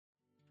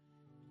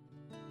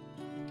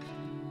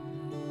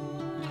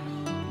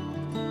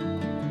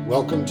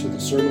Welcome to the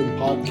Sermon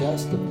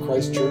Podcast of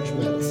Christ Church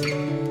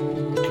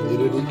Madison, a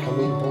community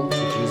coming home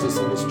to Jesus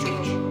and His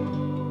church.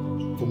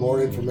 For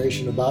more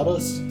information about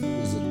us,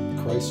 visit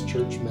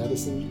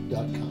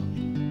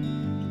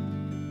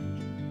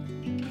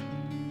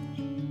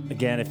christchurchmadison.com.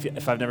 Again,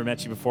 if I've never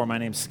met you before, my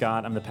name's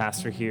Scott. I'm the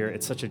pastor here.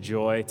 It's such a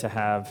joy to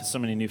have so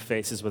many new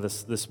faces with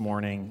us this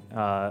morning.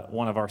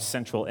 One of our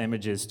central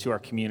images to our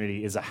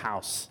community is a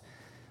house.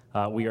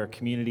 We are a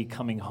community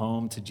coming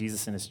home to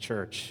Jesus and His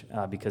church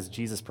because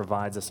Jesus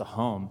provides us a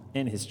home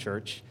in His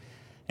church.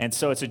 And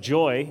so it's a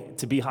joy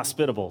to be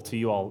hospitable to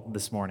you all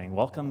this morning.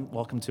 Welcome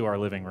to our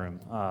living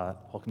room.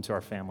 Welcome to our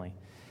family.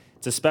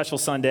 It's a special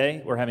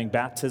Sunday. We're having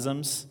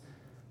baptisms.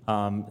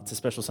 It's a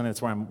special Sunday.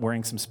 That's why I'm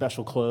wearing some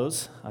special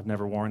clothes. I've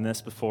never worn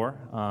this before,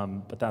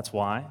 but that's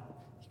why.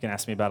 You can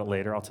ask me about it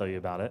later. I'll tell you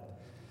about it.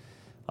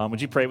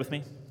 Would you pray with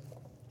me?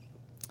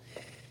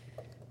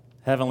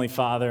 Heavenly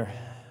Father,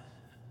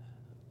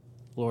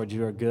 Lord,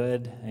 you are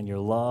good, and your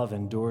love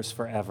endures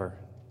forever.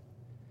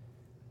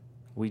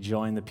 We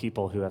join the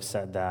people who have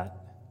said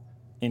that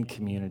in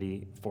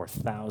community for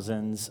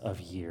thousands of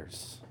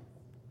years.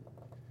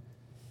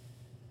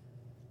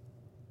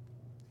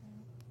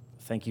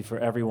 Thank you for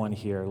everyone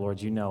here.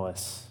 Lord, you know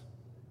us.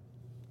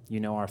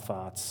 You know our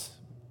thoughts.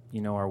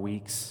 You know our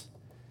weeks.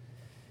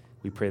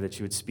 We pray that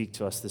you would speak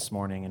to us this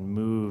morning and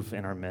move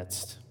in our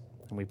midst.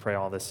 And we pray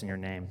all this in your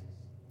name.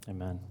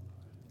 Amen.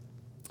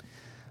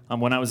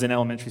 When I was in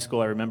elementary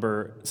school, I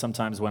remember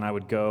sometimes when I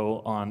would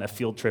go on a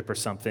field trip or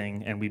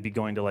something, and we'd be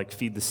going to like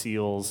feed the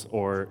seals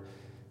or,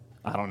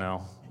 I don't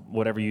know,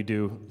 whatever you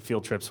do,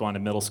 field trips on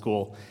in middle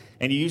school.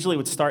 And you usually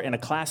would start in a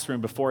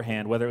classroom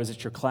beforehand, whether it was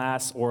at your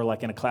class or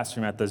like in a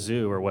classroom at the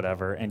zoo or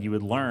whatever, and you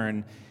would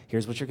learn,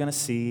 here's what you're going to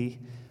see,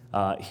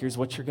 here's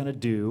what you're going to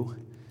do,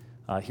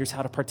 here's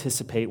how to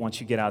participate once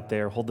you get out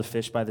there, hold the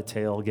fish by the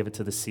tail, give it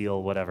to the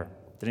seal, whatever.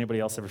 Did anybody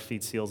else ever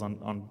feed seals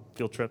on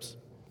field trips?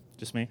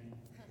 Just me?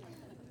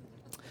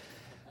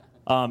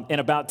 In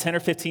about 10 or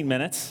 15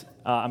 minutes,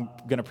 I'm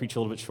going to preach a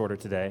little bit shorter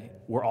today.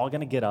 We're all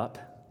going to get up,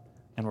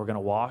 and we're going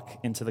to walk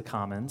into the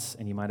commons,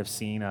 and you might have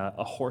seen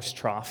a horse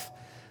trough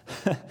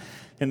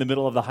in the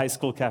middle of the high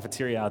school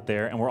cafeteria out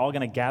there, and we're all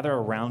going to gather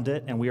around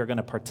it, and we are going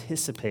to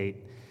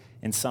participate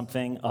in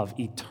something of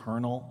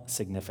eternal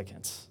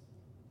significance,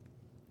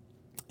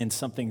 in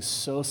something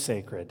so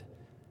sacred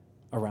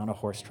around a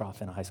horse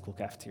trough in a high school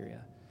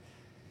cafeteria.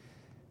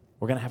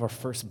 We're going to have our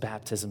first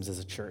baptisms as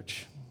a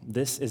church.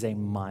 This is a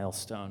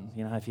milestone.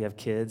 You know how if you have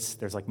kids,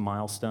 there's like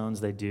milestones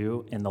they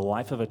do. In the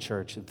life of a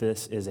church,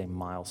 this is a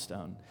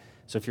milestone.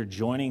 So if you're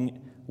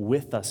joining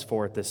with us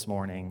for it this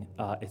morning,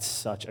 it's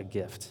such a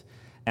gift.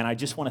 And I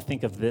just want to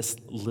think of this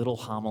little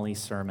homily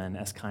sermon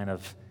as kind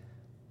of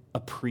a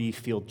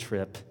pre-field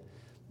trip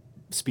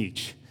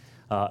speech.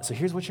 So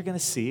here's what you're going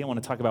to see. I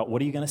want to talk about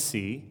what are you going to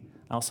see.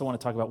 I also want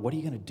to talk about what are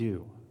you going to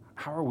do?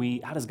 How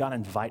does God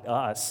invite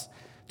us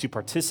to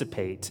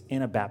participate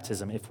in a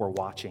baptism if we're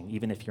watching,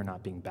 even if you're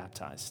not being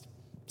baptized?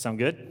 Sound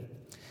good?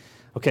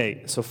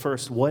 Okay, so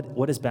first,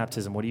 what is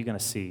baptism? What are you going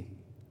to see?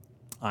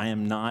 I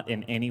am not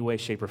in any way,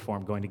 shape, or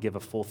form going to give a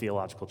full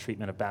theological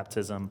treatment of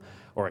baptism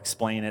or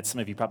explain it.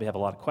 Some of you probably have a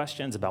lot of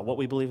questions about what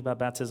we believe about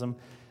baptism.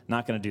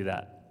 Not going to do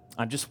that.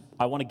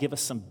 I want to give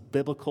us some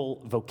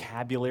biblical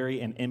vocabulary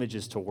and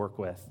images to work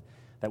with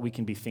that we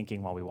can be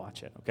thinking while we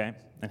watch it, okay?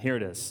 And here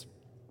it is.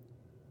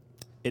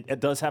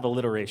 It does have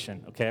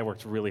alliteration, okay? I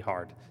worked really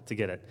hard to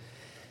get it.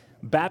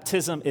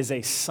 Baptism is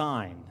a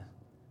sign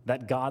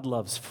that God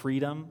loves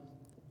freedom,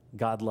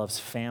 God loves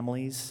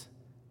families,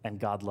 and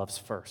God loves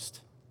first.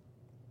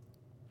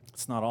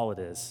 It's not all it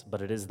is,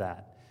 but it is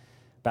that.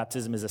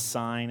 Baptism is a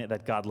sign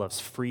that God loves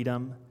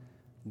freedom,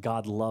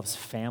 God loves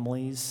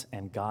families,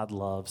 and God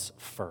loves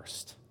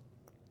first.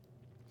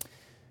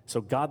 So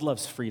God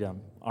loves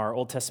freedom. Our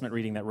Old Testament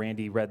reading that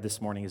Randy read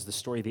this morning is the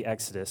story of the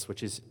Exodus,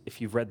 which is,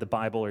 if you've read the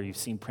Bible or you've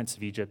seen Prince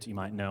of Egypt, you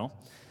might know.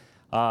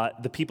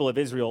 The people of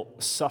Israel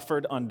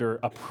suffered under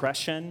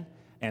oppression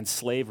and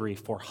slavery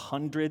for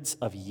hundreds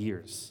of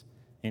years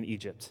in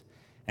Egypt.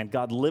 And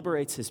God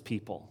liberates His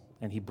people,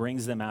 and He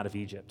brings them out of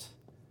Egypt.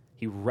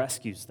 He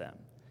rescues them.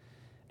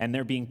 And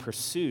they're being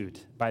pursued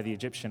by the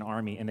Egyptian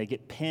army, and they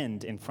get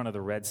pinned in front of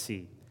the Red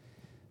Sea.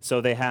 So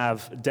they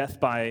have death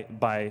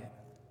by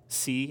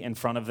sea in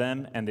front of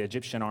them, and the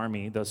Egyptian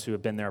army, those who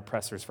have been their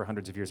oppressors for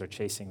hundreds of years, are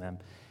chasing them.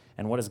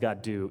 And what does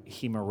God do?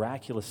 He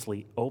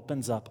miraculously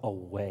opens up a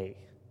way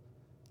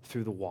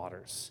through the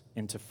waters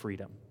into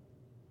freedom.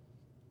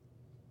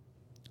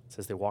 It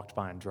says they walked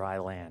by on dry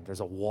land.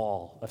 There's a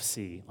wall of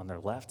sea on their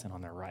left and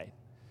on their right,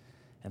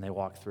 and they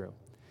walk through.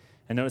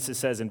 And notice it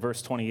says in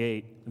verse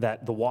 28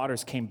 that the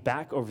waters came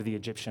back over the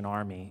Egyptian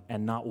army,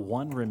 and not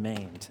one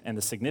remained. And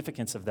the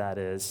significance of that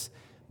is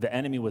the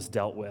enemy was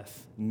dealt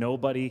with.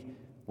 Nobody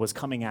was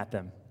coming at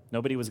them.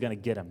 Nobody was going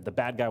to get them. The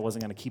bad guy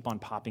wasn't going to keep on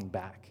popping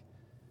back.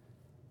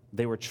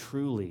 They were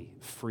truly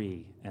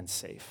free and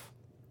safe.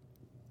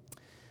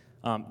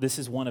 This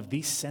is one of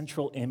the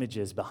central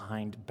images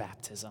behind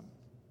baptism.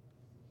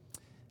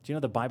 Do you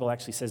know the Bible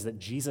actually says that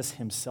Jesus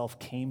himself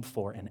came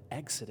for an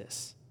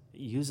exodus?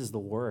 uses the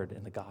word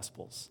in the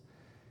Gospels.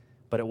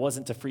 But it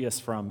wasn't to free us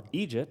from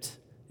Egypt.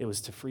 It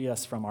was to free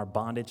us from our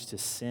bondage to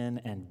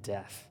sin and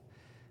death.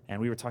 And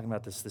we were talking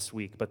about this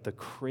week, but the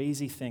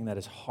crazy thing that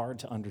is hard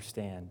to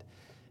understand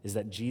is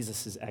that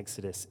Jesus'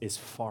 exodus is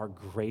far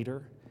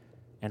greater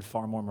and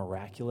far more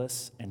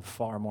miraculous and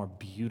far more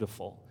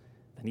beautiful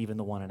than even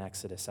the one in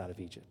Exodus out of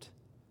Egypt.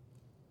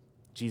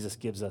 Jesus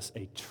gives us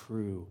a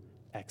true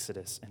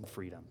exodus and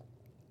freedom.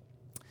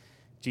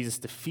 Jesus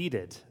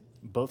defeated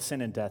both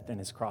sin and death in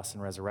his cross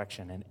and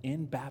resurrection, and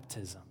in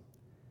baptism,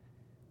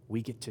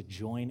 we get to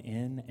join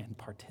in and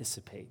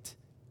participate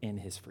in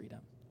his freedom.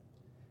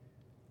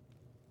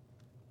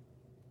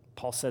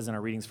 Paul says in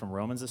our readings from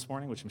Romans this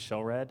morning, which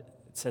Michelle read,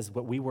 it says,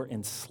 but we were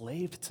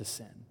enslaved to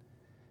sin,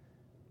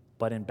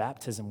 but in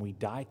baptism we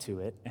die to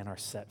it and are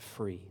set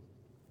free.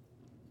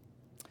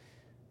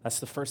 That's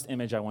the first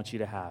image I want you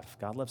to have.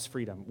 God loves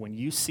freedom. When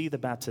you see the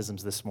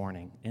baptisms this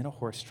morning in a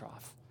horse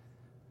trough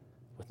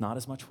with not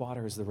as much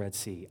water as the Red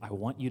Sea, I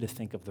want you to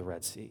think of the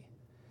Red Sea.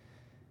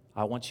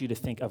 I want you to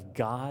think of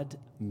God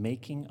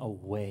making a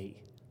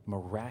way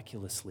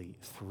miraculously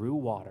through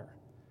water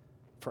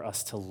for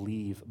us to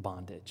leave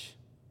bondage.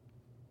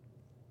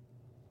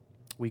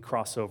 We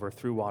cross over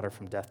through water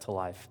from death to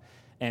life.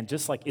 And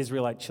just like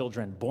Israelite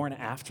children born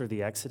after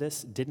the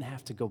Exodus didn't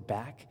have to go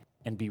back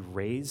and be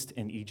raised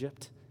in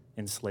Egypt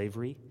in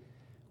slavery,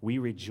 we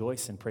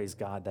rejoice and praise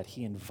God that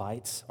he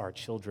invites our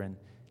children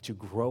to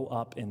grow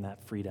up in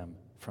that freedom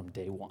from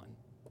day one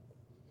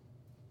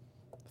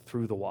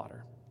through the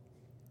water.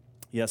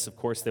 Yes, of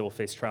course, they will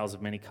face trials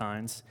of many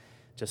kinds,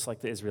 just like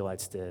the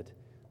Israelites did.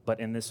 But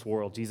in this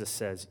world, Jesus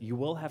says, you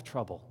will have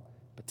trouble,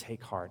 but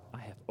take heart.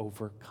 I have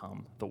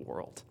overcome the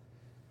world.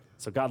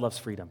 So God loves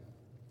freedom.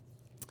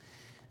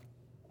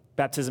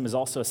 Baptism is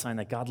also a sign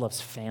that God loves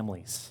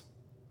families.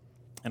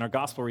 In our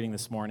gospel reading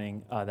this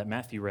morning that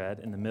Matthew read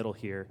in the middle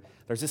here,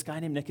 there's this guy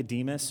named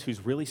Nicodemus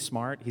who's really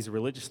smart. He's a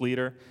religious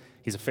leader.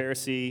 He's a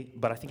Pharisee,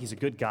 but I think he's a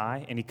good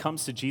guy. And he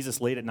comes to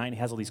Jesus late at night and he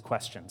has all these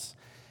questions.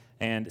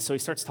 And so he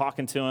starts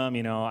talking to him,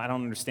 I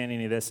don't understand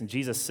any of this. And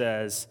Jesus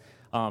says,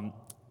 to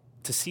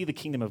see the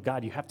kingdom of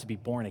God, you have to be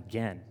born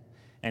again.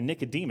 And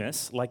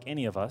Nicodemus, like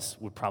any of us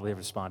would probably have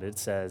responded,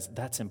 says,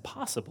 that's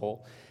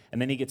impossible.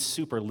 And then he gets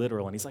super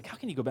literal. And he's like, how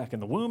can you go back in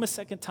the womb a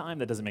second time?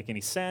 That doesn't make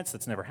any sense.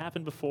 That's never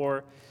happened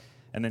before.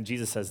 And then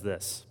Jesus says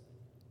this,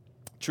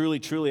 truly,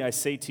 truly, I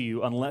say to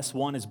you, unless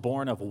one is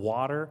born of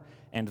water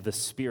and the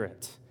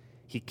Spirit,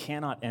 he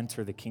cannot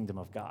enter the kingdom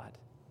of God.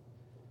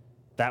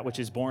 That which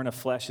is born of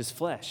flesh is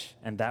flesh,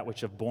 and that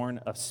which is born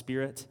of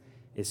spirit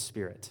is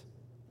spirit.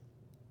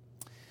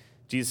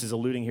 Jesus is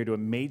alluding here to a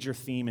major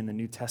theme in the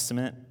New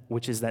Testament,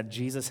 which is that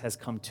Jesus has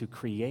come to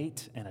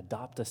create and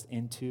adopt us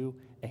into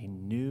a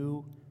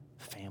new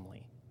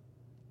family.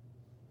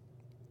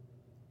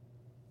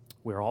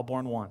 We're all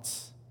born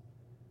once,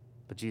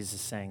 but Jesus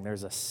is saying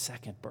there's a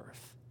second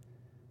birth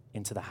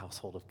into the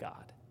household of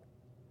God.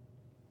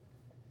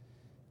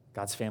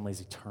 God's family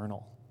is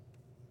eternal.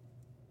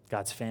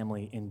 God's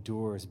family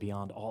endures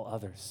beyond all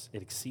others.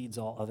 It exceeds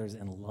all others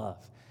in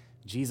love.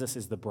 Jesus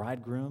is the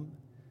bridegroom,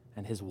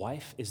 and his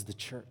wife is the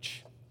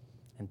church.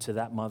 And to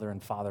that mother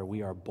and father,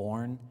 we are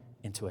born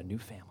into a new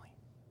family.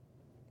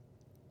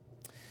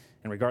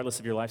 And regardless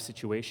of your life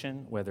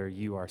situation, whether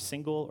you are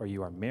single or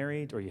you are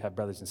married or you have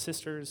brothers and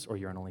sisters or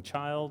you're an only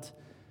child,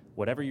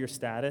 whatever your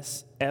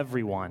status,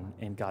 everyone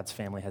in God's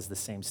family has the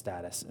same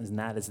status, and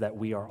that is that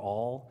we are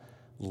all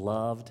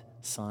loved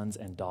sons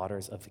and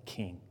daughters of the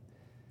King.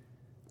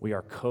 We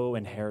are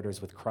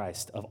co-inheritors with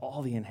Christ of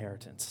all the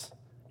inheritance,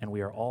 and we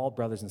are all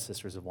brothers and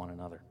sisters of one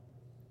another.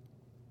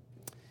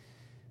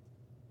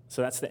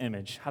 So that's the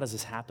image. How does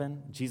this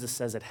happen? Jesus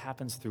says it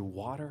happens through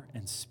water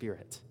and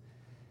spirit.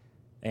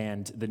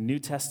 And the New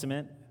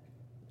Testament,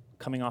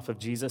 coming off of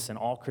Jesus, and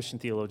all Christian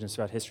theologians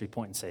throughout history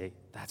point and say,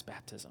 that's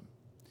baptism.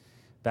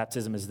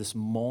 Baptism is this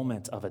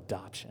moment of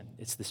adoption.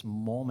 It's this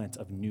moment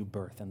of new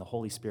birth, and the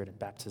Holy Spirit and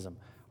baptism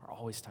are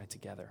always tied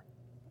together.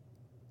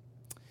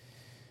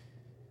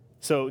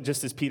 So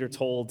just as Peter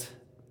told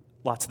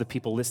lots of the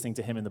people listening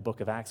to him in the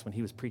book of Acts when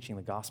he was preaching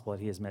the gospel that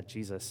he has met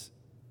Jesus,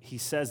 he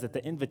says that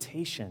the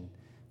invitation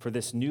for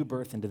this new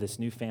birth into this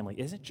new family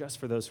isn't just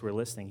for those who are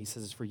listening. He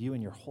says it's for you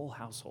and your whole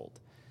household.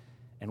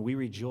 And we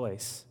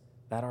rejoice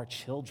that our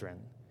children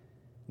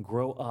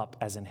grow up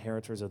as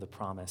inheritors of the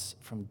promise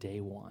from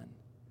day one.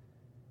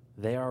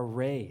 They are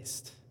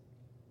raised,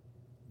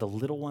 the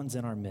little ones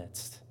in our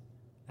midst,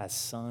 as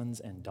sons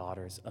and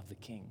daughters of the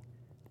King.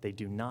 They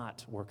do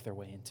not work their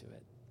way into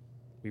it.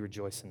 We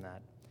rejoice in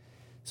that.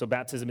 So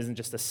baptism isn't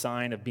just a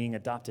sign of being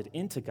adopted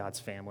into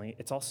God's family.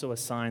 It's also a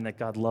sign that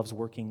God loves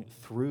working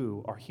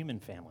through our human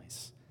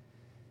families.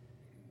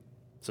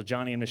 So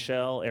Johnny and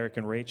Michelle, Eric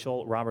and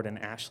Rachel, Robert and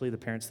Ashley, the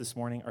parents this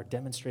morning, are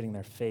demonstrating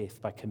their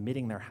faith by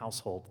committing their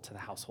household to the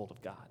household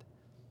of God.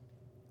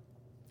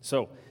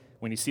 So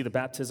when you see the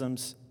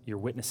baptisms, you're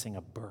witnessing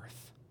a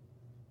birth.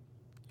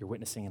 You're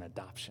witnessing an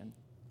adoption.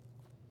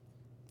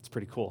 It's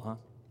pretty cool, huh?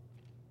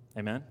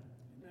 Amen?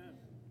 Amen.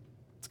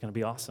 It's going to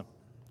be awesome.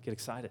 Get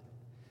excited.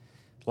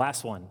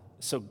 Last one.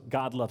 So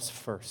God loves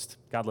first.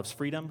 God loves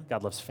freedom.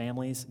 God loves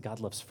families.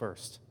 God loves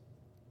first.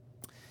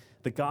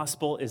 The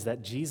gospel is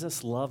that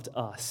Jesus loved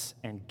us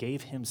and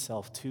gave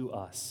himself to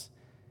us,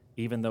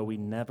 even though we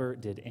never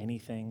did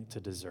anything to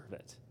deserve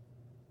it.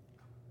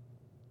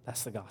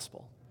 That's the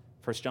gospel.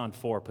 1 John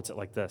 4 puts it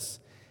like this.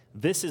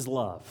 This is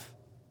love,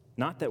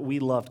 not that we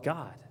loved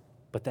God,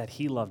 but that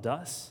he loved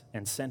us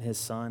and sent his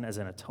son as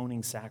an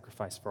atoning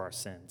sacrifice for our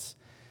sins.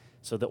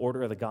 So the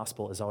order of the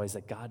gospel is always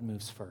that God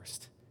moves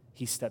first.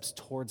 He steps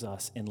towards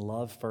us in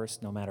love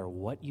first, no matter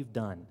what you've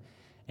done.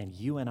 And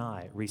you and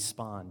I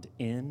respond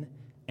in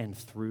and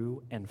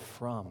through and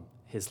from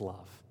his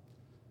love.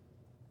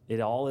 It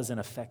all is an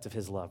effect of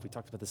his love. We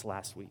talked about this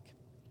last week.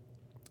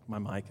 My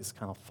mic is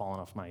kind of falling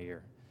off my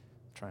ear.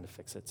 I'm trying to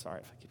fix it.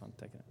 Sorry if I keep on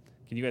taking it.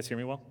 Can you guys hear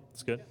me well?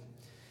 It's good?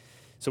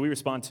 So we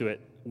respond to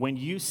it. When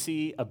you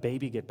see a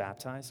baby get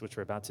baptized, which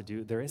we're about to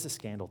do, there is a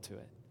scandal to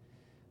it.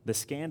 The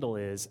scandal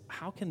is,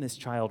 how can this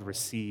child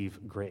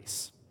receive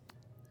grace?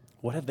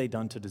 What have they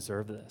done to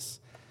deserve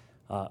this?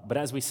 But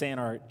as we say in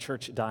our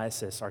church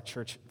diocese, our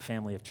church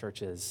family of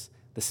churches,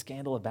 the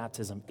scandal of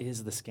baptism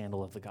is the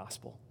scandal of the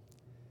gospel.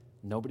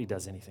 Nobody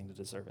does anything to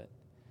deserve it.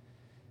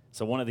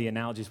 So one of the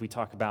analogies we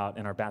talk about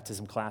in our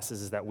baptism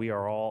classes is that we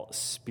are all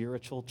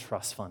spiritual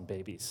trust fund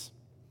babies.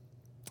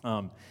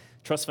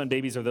 Trust fund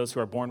babies are those who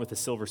are born with a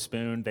silver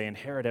spoon. They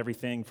inherit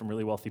everything from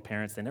really wealthy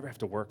parents. They never have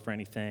to work for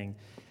anything.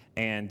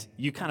 And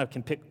you kind of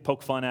can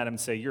poke fun at them and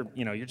say, you're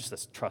just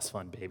a trust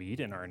fund baby. You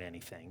didn't earn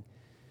anything.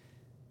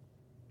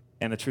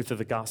 And the truth of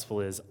the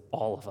gospel is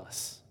all of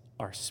us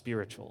are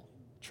spiritual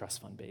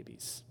trust fund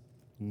babies.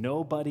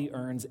 Nobody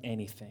earns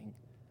anything.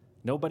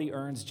 Nobody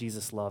earns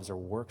Jesus' loves or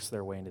works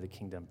their way into the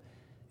kingdom.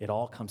 It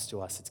all comes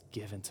to us. It's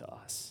given to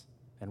us,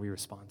 and we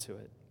respond to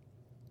it.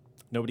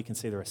 Nobody can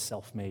say they're a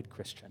self-made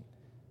Christian.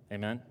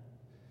 Amen?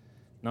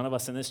 None of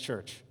us in this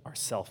church are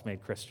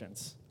self-made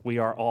Christians. We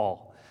are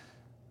all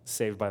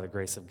saved by the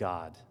grace of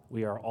God.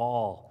 We are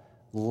all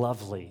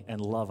lovely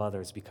and love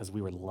others because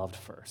we were loved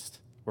first.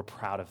 We're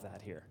proud of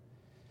that here.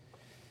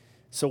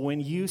 So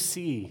when you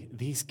see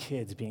these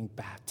kids being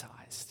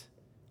baptized,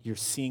 you're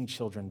seeing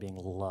children being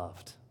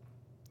loved.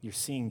 You're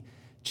seeing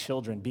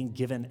children being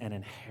given an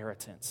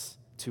inheritance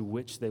to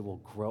which they will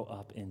grow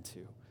up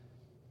into.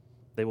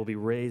 They will be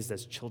raised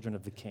as children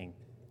of the King.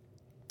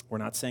 We're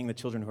not saying that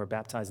children who are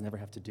baptized never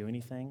have to do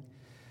anything.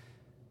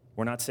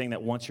 We're not saying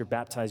that once you're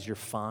baptized, you're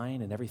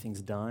fine and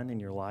everything's done in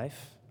your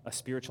life. A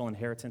spiritual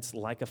inheritance,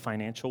 like a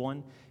financial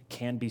one,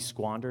 can be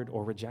squandered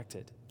or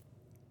rejected.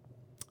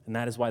 And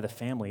that is why the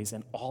families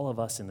and all of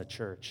us in the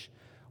church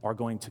are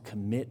going to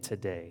commit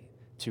today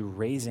to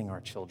raising our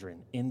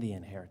children in the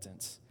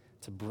inheritance,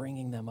 to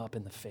bringing them up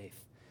in the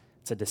faith,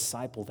 to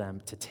disciple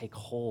them, to take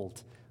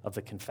hold of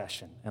the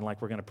confession. And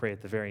like we're going to pray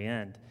at the very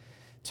end,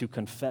 to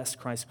confess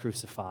Christ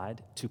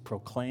crucified, to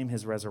proclaim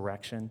his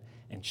resurrection,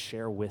 and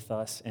share with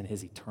us in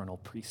his eternal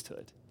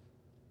priesthood.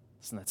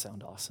 Doesn't that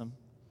sound awesome?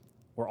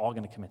 We're all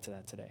going to commit to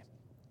that today.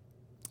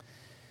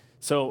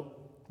 So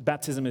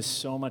baptism is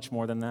so much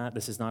more than that.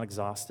 This is not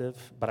exhaustive,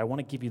 but I want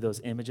to give you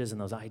those images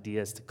and those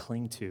ideas to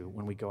cling to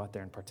when we go out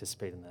there and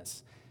participate in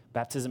this.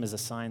 Baptism is a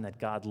sign that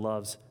God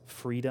loves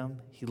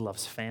freedom, he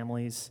loves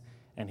families,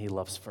 and he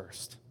loves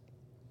first.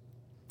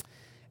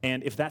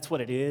 And if that's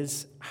what it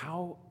is,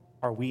 how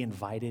are we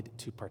invited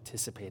to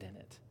participate in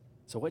it?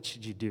 So what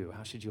should you do?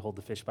 How should you hold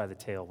the fish by the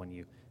tail when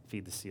you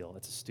feed the seal?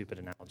 That's a stupid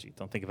analogy.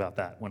 Don't think about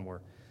that when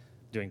we're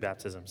doing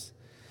baptisms.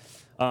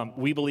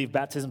 We believe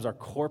baptisms are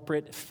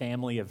corporate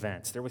family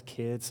events. They're with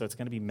kids, so it's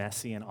going to be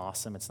messy and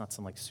awesome. It's not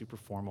some like super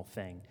formal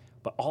thing.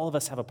 But all of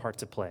us have a part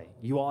to play.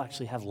 You all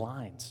actually have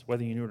lines,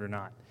 whether you knew it or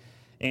not.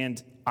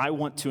 And I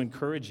want to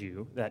encourage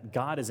you that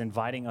God is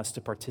inviting us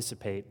to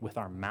participate with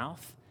our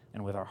mouth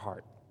and with our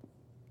heart.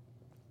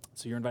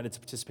 So you're invited to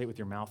participate with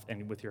your mouth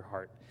and with your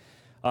heart.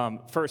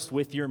 First,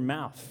 with your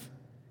mouth,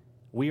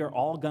 we are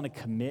all going to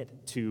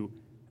commit to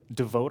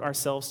devote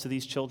ourselves to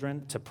these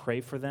children, to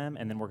pray for them,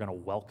 and then we're going to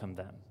welcome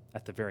them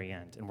at the very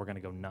end, and we're going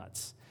to go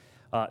nuts.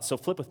 So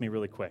flip with me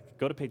really quick.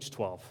 Go to page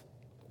 12.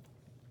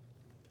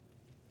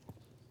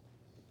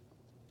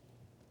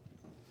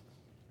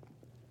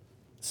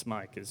 This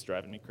mic is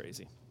driving me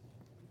crazy.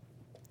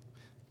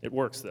 It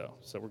works, though,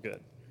 so we're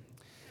good.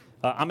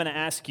 I'm going to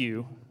ask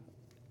you,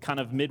 kind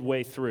of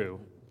midway through,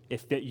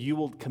 if that you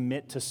will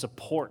commit to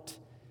support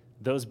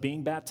those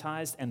being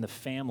baptized and the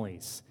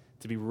families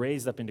to be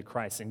raised up into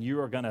Christ. And you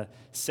are going to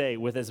say,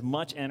 with as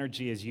much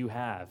energy as you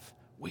have,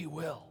 we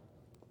will.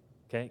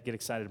 Okay, get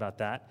excited about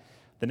that.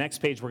 The next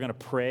page, we're going to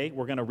pray.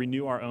 We're going to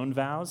renew our own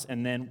vows.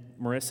 And then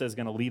Marissa is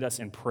going to lead us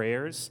in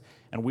prayers.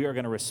 And we are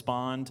going to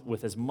respond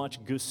with as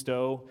much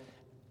gusto,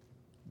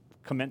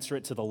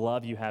 commensurate to the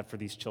love you have for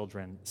these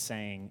children,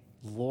 saying,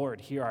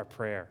 Lord, hear our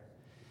prayer.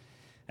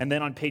 And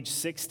then on page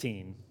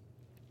 16,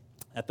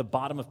 at the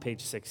bottom of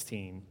page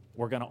 16,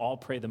 we're going to all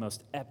pray the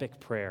most epic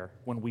prayer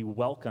when we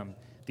welcome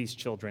these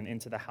children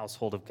into the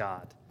household of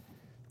God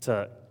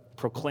to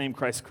proclaim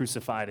Christ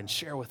crucified and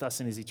share with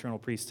us in his eternal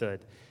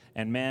priesthood.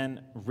 And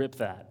man, rip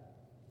that.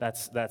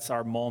 That's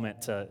our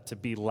moment to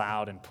be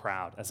loud and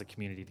proud as a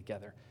community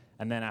together.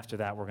 And then after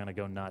that, we're going to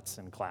go nuts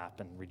and clap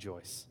and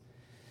rejoice.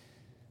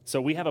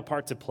 So we have a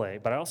part to play,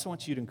 but I also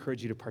want you to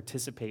encourage you to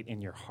participate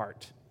in your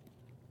heart.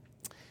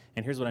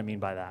 And here's what I mean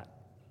by that.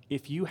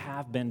 If you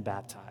have been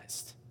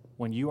baptized,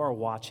 when you are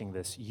watching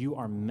this, you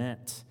are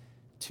meant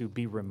to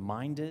be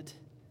reminded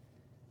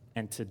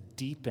and to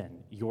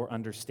deepen your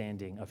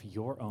understanding of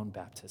your own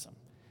baptism.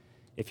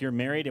 If you're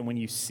married and when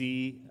you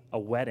see a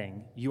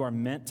wedding, you are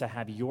meant to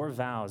have your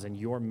vows and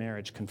your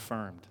marriage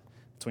confirmed.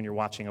 It's when you're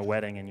watching a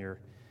wedding and you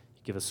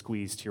give a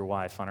squeeze to your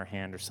wife on her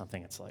hand or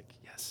something. It's like,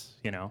 yes,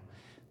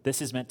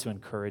 This is meant to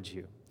encourage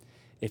you.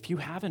 If you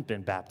haven't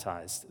been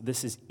baptized,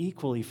 this is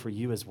equally for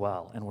you as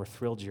well, and we're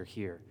thrilled you're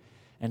here.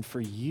 And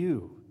for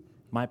you,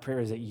 my prayer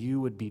is that you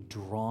would be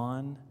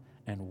drawn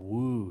and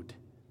wooed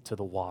to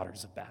the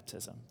waters of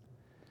baptism.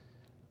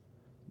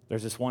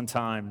 There's this one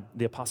time,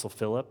 the Apostle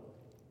Philip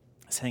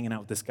is hanging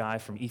out with this guy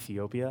from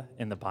Ethiopia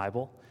in the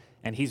Bible,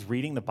 and he's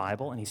reading the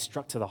Bible, and he's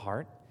struck to the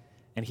heart,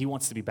 and he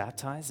wants to be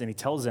baptized, and he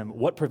tells him,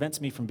 what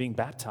prevents me from being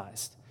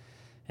baptized?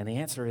 And the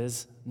answer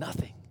is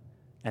nothing.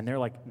 And they're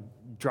like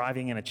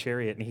driving in a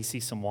chariot, and he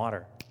sees some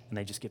water, and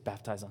they just get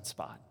baptized on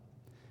spot.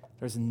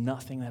 There's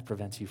nothing that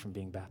prevents you from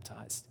being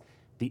baptized.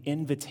 The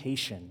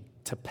invitation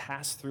to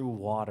pass through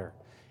water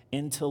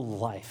into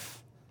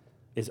life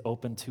is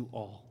open to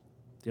all.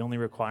 The only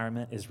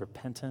requirement is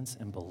repentance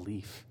and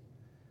belief.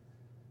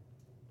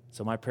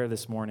 So my prayer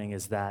this morning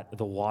is that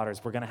the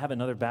waters, we're going to have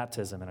another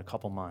baptism in a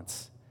couple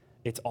months.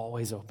 It's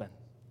always open.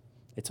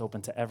 It's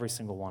open to every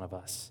single one of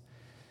us.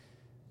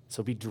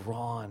 So be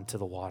drawn to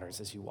the waters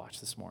as you watch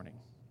this morning.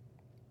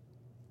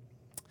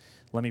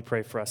 Let me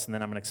pray for us, and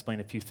then I'm going to explain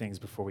a few things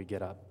before we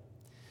get up.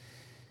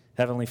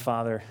 Heavenly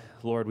Father,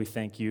 Lord, we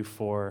thank you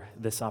for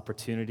this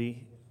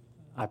opportunity.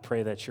 I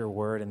pray that your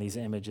word and these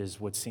images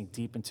would sink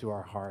deep into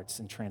our hearts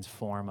and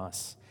transform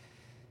us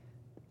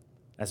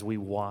as we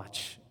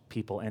watch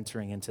people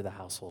entering into the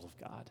household of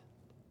God.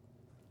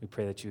 We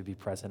pray that you would be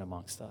present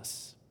amongst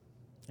us.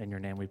 In your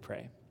name we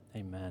pray.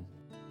 Amen.